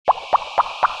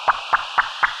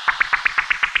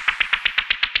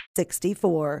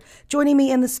64. Joining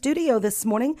me in the studio this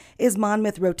morning is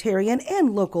Monmouth Rotarian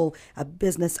and local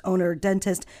business owner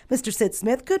dentist, Mr. Sid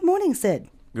Smith. Good morning, Sid.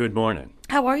 Good morning.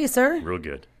 How are you, sir? Real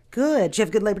good. Good. Did you have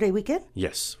a good Labor Day weekend?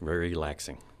 Yes, very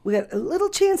relaxing. We got a little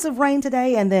chance of rain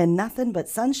today and then nothing but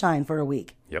sunshine for a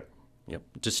week. Yep.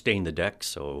 Just stain the deck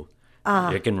so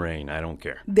it can rain. I don't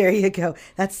care. There you go.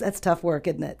 That's tough work,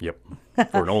 isn't it? Yep.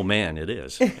 For an old man, it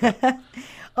is.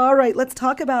 All right, let's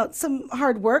talk about some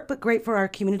hard work, but great for our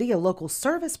community, a local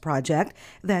service project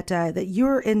that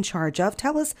you're in charge of.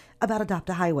 Tell us about Adopt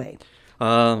a Highway.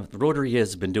 Rotary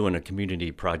has been doing a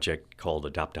community project called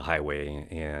Adopt a Highway,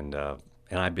 and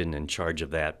I've been in charge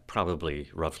of that probably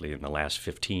roughly in the last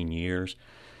 15 years.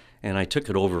 And I took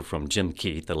it over from Jim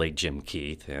Keith, the late Jim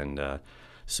Keith, and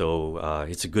so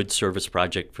it's a good service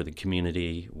project for the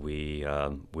community.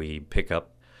 We pick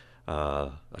up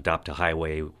Adopt a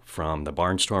Highway from the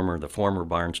Barnstormer, the former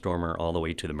Barnstormer, all the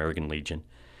way to the American Legion.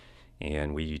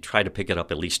 And we try to pick it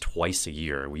up at least twice a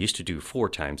year. We used to do 4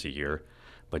 times a year,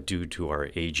 but due to our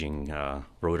aging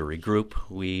Rotary group,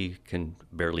 we can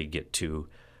barely get to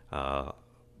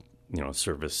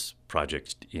service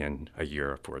projects in a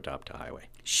year for Adopt a Highway.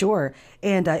 Sure.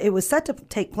 And it was set to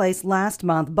take place last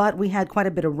month, but we had quite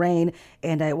a bit of rain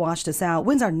and it washed us out.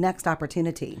 When's our next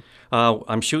opportunity?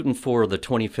 I'm shooting for the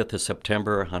 25th of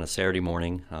September on a Saturday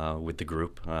morning with the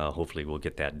group. Hopefully we'll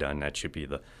get that done. That should be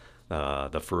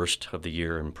the first of the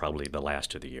year and probably the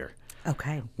last of the year.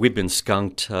 Okay. We've been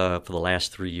skunked for the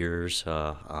last 3 years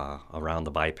around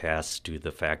the bypass due to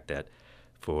the fact that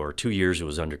for 2 years it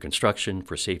was under construction.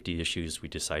 For safety issues, we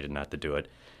decided not to do it.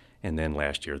 And then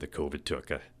last year, the COVID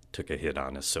took a hit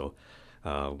on us. So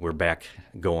we're back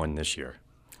going this year.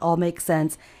 All makes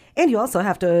sense. And you also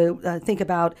have to think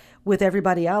about, with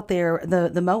everybody out there,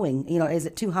 the mowing. Is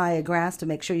it too high a grass to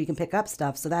make sure you can pick up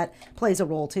stuff? So that plays a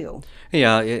role, too.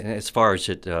 Yeah, as far as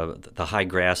the high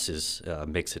grass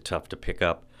makes it tough to pick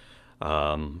up.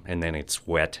 And then it's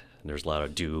wet. There's a lot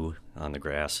of dew on the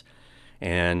grass.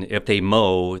 And if they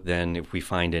mow, then if we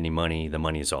find any money, the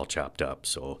money is all chopped up.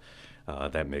 So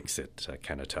that makes it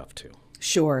kind of tough, too.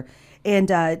 Sure. And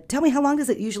tell me, how long does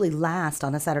it usually last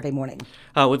on a Saturday morning?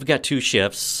 We've got 2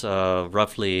 shifts,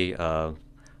 roughly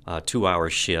 2-hour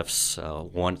shifts,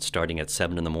 one starting at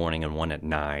 7 in the morning and one at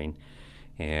 9.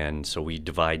 And so we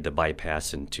divide the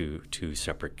bypass into 2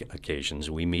 separate occasions.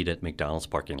 We meet at McDonald's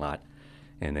parking lot,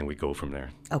 and then we go from there.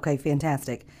 Okay,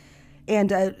 fantastic.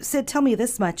 And Sid, tell me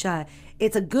this much.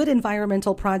 It's a good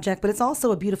environmental project, but it's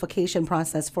also a beautification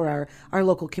process for our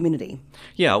local community.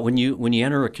 Yeah, when you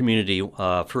enter a community,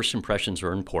 first impressions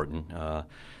are important.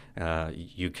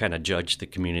 You kind of judge the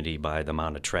community by the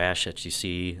amount of trash that you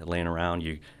see laying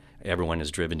around. Everyone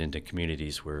has driven into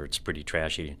communities where it's pretty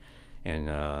trashy,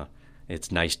 and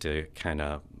it's nice to kind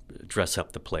of dress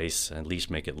up the place and at least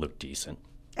make it look decent.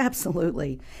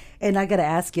 Absolutely. And I got to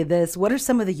ask you this. What are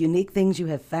some of the unique things you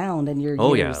have found in your years?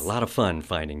 Oh, yeah. A lot of fun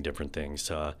finding different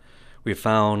things. We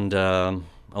found a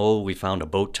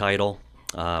boat title.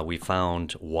 We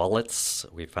found wallets.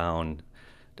 We found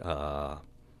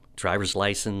driver's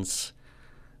license.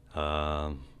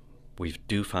 We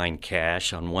do find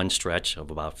cash. On one stretch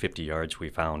of about 50 yards, we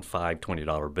found 5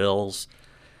 $20 bills.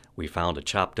 We found a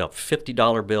chopped up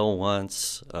 $50 bill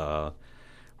once.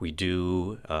 We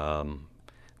do...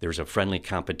 There's a friendly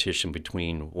competition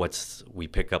between we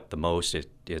pick up the most.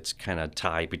 It's kind of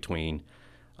tied between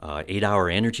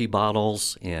 8-hour energy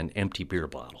bottles and empty beer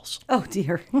bottles. Oh,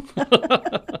 dear.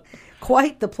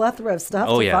 Quite the plethora of stuff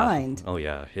to find. Oh,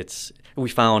 yeah. We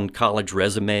found college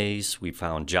resumes. We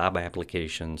found job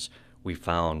applications. We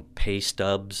found pay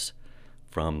stubs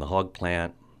from the hog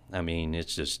plant. I mean,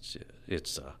 it's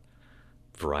a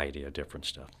variety of different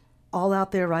stuff. All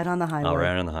out there right on the highway. All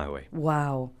right on the highway.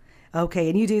 Wow. Okay,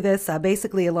 and you do this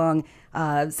basically along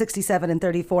 67 and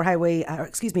 34 highway,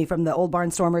 from the old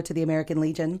Barnstormer to the American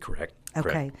Legion? Correct. Okay.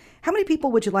 Correct. How many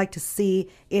people would you like to see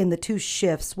in the 2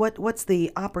 shifts? What's the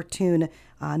opportune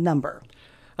number?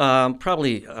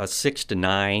 Probably 6 to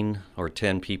 9 or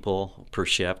 10 people per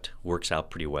shift works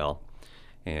out pretty well.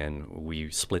 And we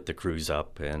split the crews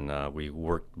up, and we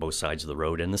work both sides of the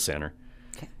road in the center.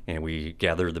 Okay. And we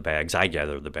gather the bags. I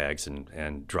gather the bags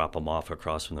and drop them off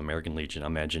across from the American Legion. I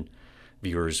imagine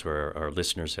viewers or our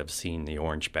listeners have seen the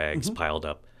orange bags piled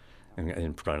up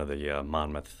in front of the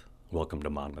Monmouth, Welcome to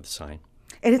Monmouth sign.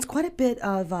 And it's quite a bit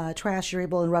of trash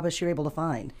and rubbish you're able to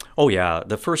find. Oh, yeah.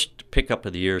 The first pickup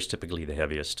of the year is typically the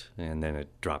heaviest, and then it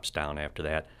drops down after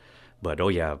that. But, oh,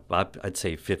 yeah, I'd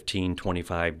say 15,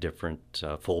 25 different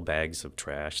full bags of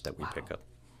trash that we pick up.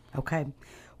 Okay.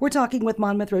 We're talking with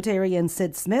Monmouth Rotarian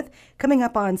Sid Smith coming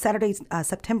up on Saturday,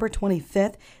 September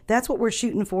 25th. That's what we're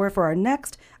shooting for our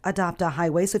next Adopt a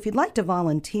Highway. So if you'd like to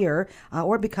volunteer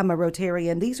or become a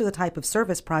Rotarian, these are the type of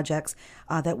service projects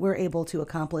that we're able to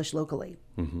accomplish locally.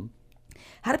 Mm-hmm.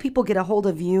 How do people get a hold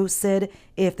of you, Sid,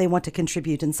 if they want to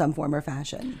contribute in some form or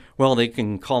fashion? Well, they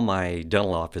can call my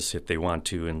dental office if they want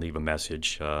to and leave a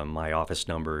message. My office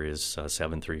number is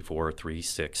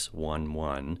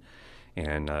 734-3611.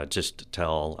 And just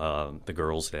tell the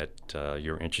girls that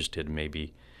you're interested in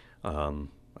maybe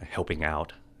helping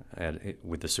out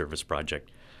with the service project.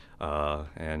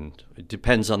 And it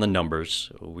depends on the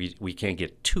numbers. We can't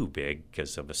get too big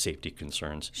because of the safety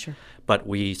concerns. Sure. But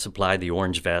we supply the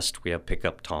orange vest. We have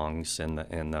pickup tongs and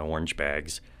the orange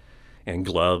bags, and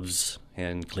gloves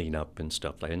and cleanup and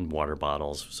stuff like, and water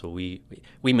bottles. So we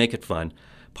make it fun.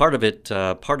 Part of it,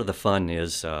 part of the fun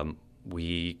is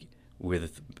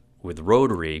with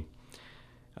Rotary.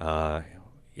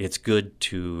 It's good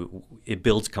it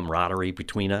builds camaraderie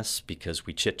between us because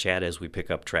we chit-chat as we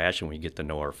pick up trash and we get to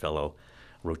know our fellow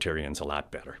Rotarians a lot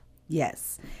better.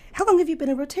 Yes. How long have you been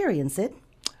a Rotarian, Sid?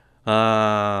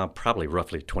 Probably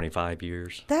roughly 25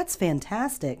 years. That's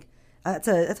fantastic. That's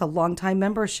a long time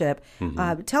membership.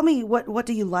 Mm-hmm. Tell me, what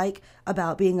do you like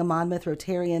about being a Monmouth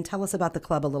Rotarian? Tell us about the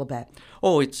club a little bit.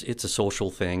 Oh, it's a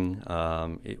social thing.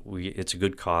 It's a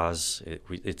good cause.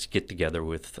 It's get together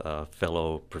with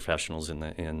fellow professionals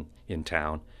in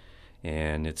town,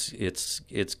 and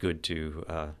it's good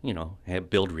to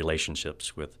build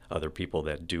relationships with other people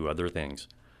that do other things.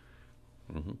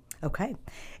 Mm-hmm. Okay,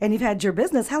 and you've had your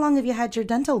business. How long have you had your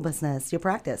dental business, your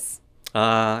practice?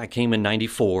 I came in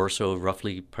 '94, so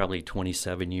probably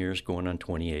 27 years, going on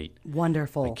 28.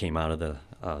 Wonderful. I came out of the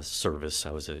service.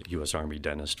 I was a U.S. Army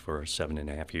dentist for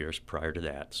 7.5 years prior to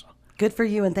that. So. Good for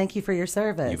you, and thank you for your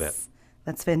service. You bet.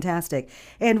 That's fantastic.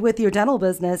 And with your dental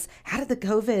business, how did the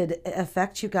COVID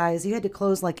affect you guys? You had to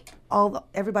close like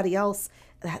everybody else.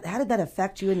 How did that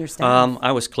affect you and your staff?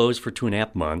 I was closed for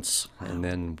 2.5 months, and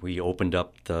then we opened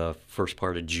up the first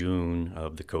part of June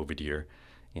of the COVID year.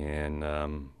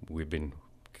 And we've been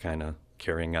kind of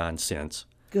carrying on since.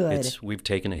 Good. We've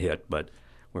taken a hit, but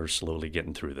we're slowly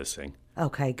getting through this thing.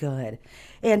 Okay, good.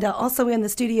 And also in the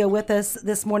studio with us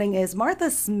this morning is Martha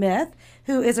Smith,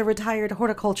 who is a retired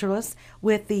horticulturalist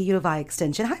with the Univai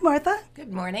Extension. Hi, Martha.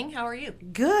 Good morning. How are you?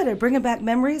 Good. Bringing back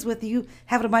memories with you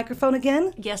having a microphone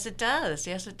again? Yes, it does.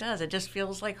 Yes, it does. It just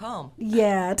feels like home.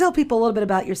 Yeah. Tell people a little bit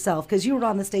about yourself, because you were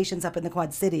on the stations up in the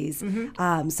Quad Cities.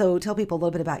 Mm-hmm. So tell people a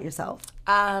little bit about yourself.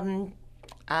 I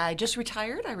just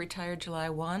retired. I retired July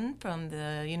 1 from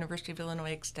the University of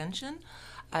Illinois Extension.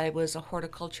 I was a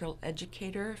horticultural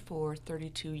educator for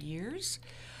 32 years.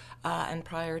 And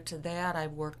prior to that, I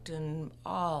worked in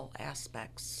all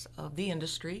aspects of the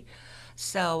industry.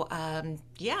 So, I'm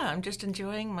just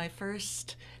enjoying my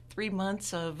first 3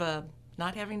 months of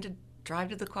not having to drive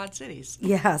to the Quad Cities.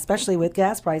 Yeah, especially with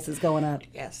gas prices going up.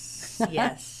 Yes,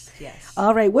 yes, yes.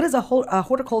 All right. What is a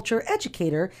horticulture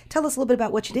educator? Tell us a little bit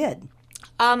about what you did.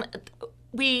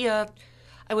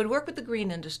 I would work with the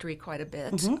green industry quite a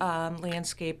bit,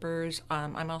 landscapers.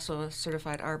 I'm also a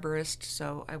certified arborist,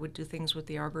 so I would do things with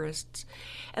the arborists.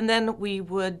 And then we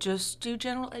would just do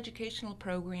general educational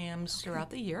programs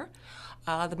throughout the year.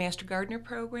 The Master Gardener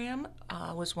program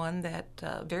was one that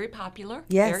very popular.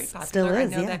 Yes, very popular. still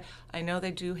is, I know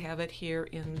they do have it here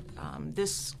in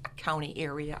this county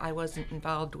area. I wasn't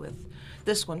involved with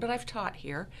this one, but I've taught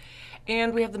here.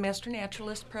 And we have the Master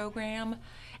Naturalist program.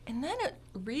 And then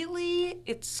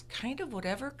it's kind of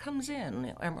whatever comes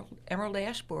in. Emerald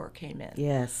ash borer came in.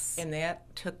 Yes. And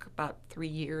that took about 3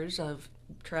 years of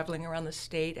traveling around the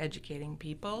state, educating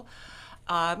people.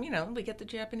 We get the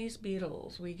Japanese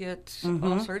beetles. We get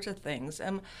all sorts of things.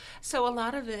 So a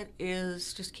lot of it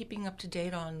is just keeping up to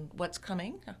date on what's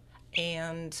coming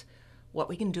and what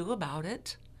we can do about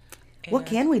it. What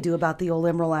can we do about the old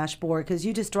emerald ash borer? Because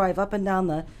you just drive up and down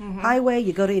the highway,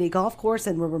 you go to any golf course,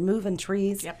 and we're removing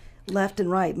trees left and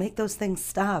right. Make those things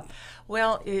stop.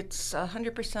 Well, it's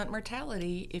 100%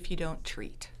 mortality if you don't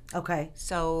treat. Okay.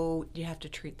 So you have to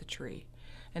treat the tree.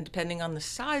 And depending on the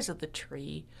size of the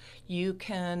tree, you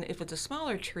can, if it's a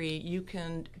smaller tree, you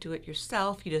can do it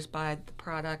yourself. You just buy the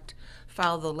product,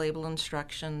 follow the label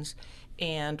instructions,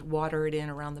 and water it in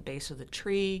around the base of the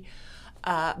tree.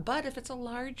 But if it's a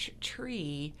large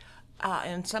tree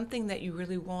and something that you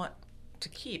really want to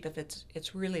keep, if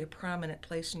it's really a prominent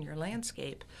place in your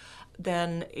landscape,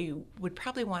 then you would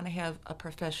probably want to have a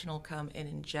professional come and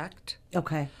inject.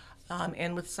 Okay.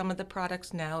 And with some of the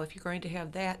products now, if you're going to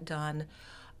have that done,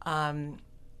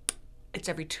 it's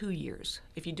every 2 years.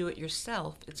 If you do it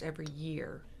yourself, it's every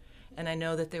year. And I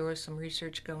know that there was some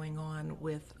research going on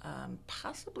with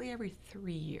possibly every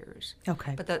 3 years.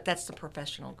 Okay. But that's the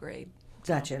professional grade.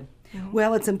 Gotcha.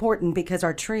 Well, it's important because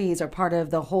our trees are part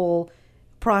of the whole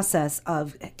process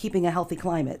of keeping a healthy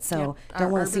climate. So Yep. don't Our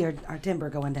want to see urban- our timber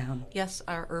going down. Yes,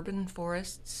 our urban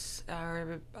forests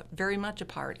are very much a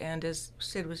part. And as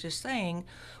Sid was just saying,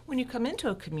 when you come into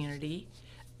a community,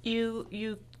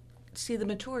 you see the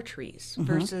mature trees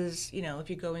versus, if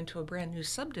you go into a brand new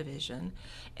subdivision.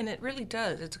 And it really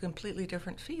does. It's a completely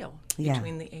different feel Yeah.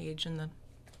 between the age and the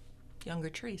younger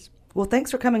trees. Well,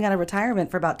 thanks for coming out of retirement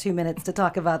for about 2 minutes to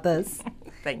talk about this.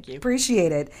 Thank you.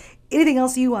 Appreciate it. Anything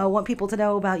else you want people to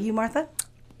know about you, Martha?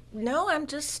 No, I'm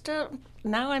just a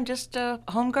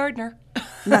home gardener.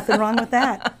 Nothing wrong with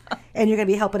that. And you're going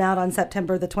to be helping out on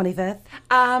September the 25th?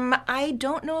 I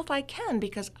don't know if I can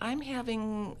because I'm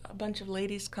having a bunch of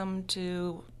ladies come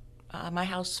to my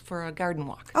house for a garden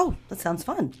walk. Oh, that sounds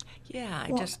fun. Yeah,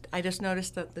 I just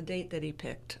noticed that the date that he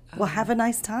picked. Well, have a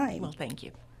nice time. Well, thank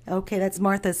you. Okay, that's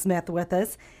Martha Smith with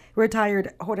us,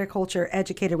 retired horticulture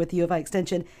educator with U of I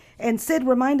Extension. And Sid,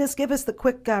 give us the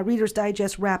quick Reader's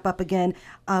Digest wrap up again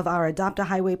of our Adopt a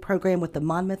Highway program with the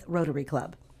Monmouth Rotary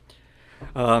Club.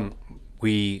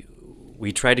 We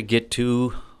try to get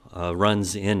 2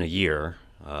 runs in a year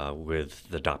with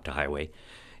the Adopt a Highway,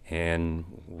 and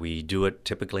we do it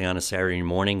typically on a Saturday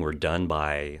morning. We're done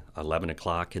by 11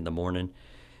 o'clock in the morning,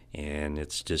 and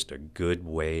it's just a good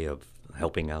way of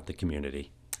helping out the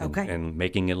community and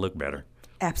making it look better.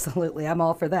 Absolutely. I'm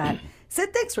all for that.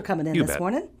 Sid, thanks for coming in You this bet.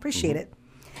 morning. Appreciate it.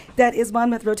 That is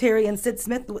Monmouth Rotarian Sid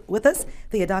Smith with us,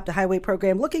 the Adopt a Highway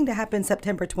program looking to happen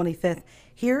September 25th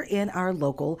here in our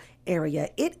local area.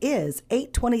 It is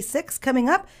 8:26 coming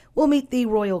up. We'll meet the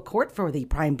Royal Court for the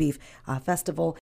Prime Beef Festival.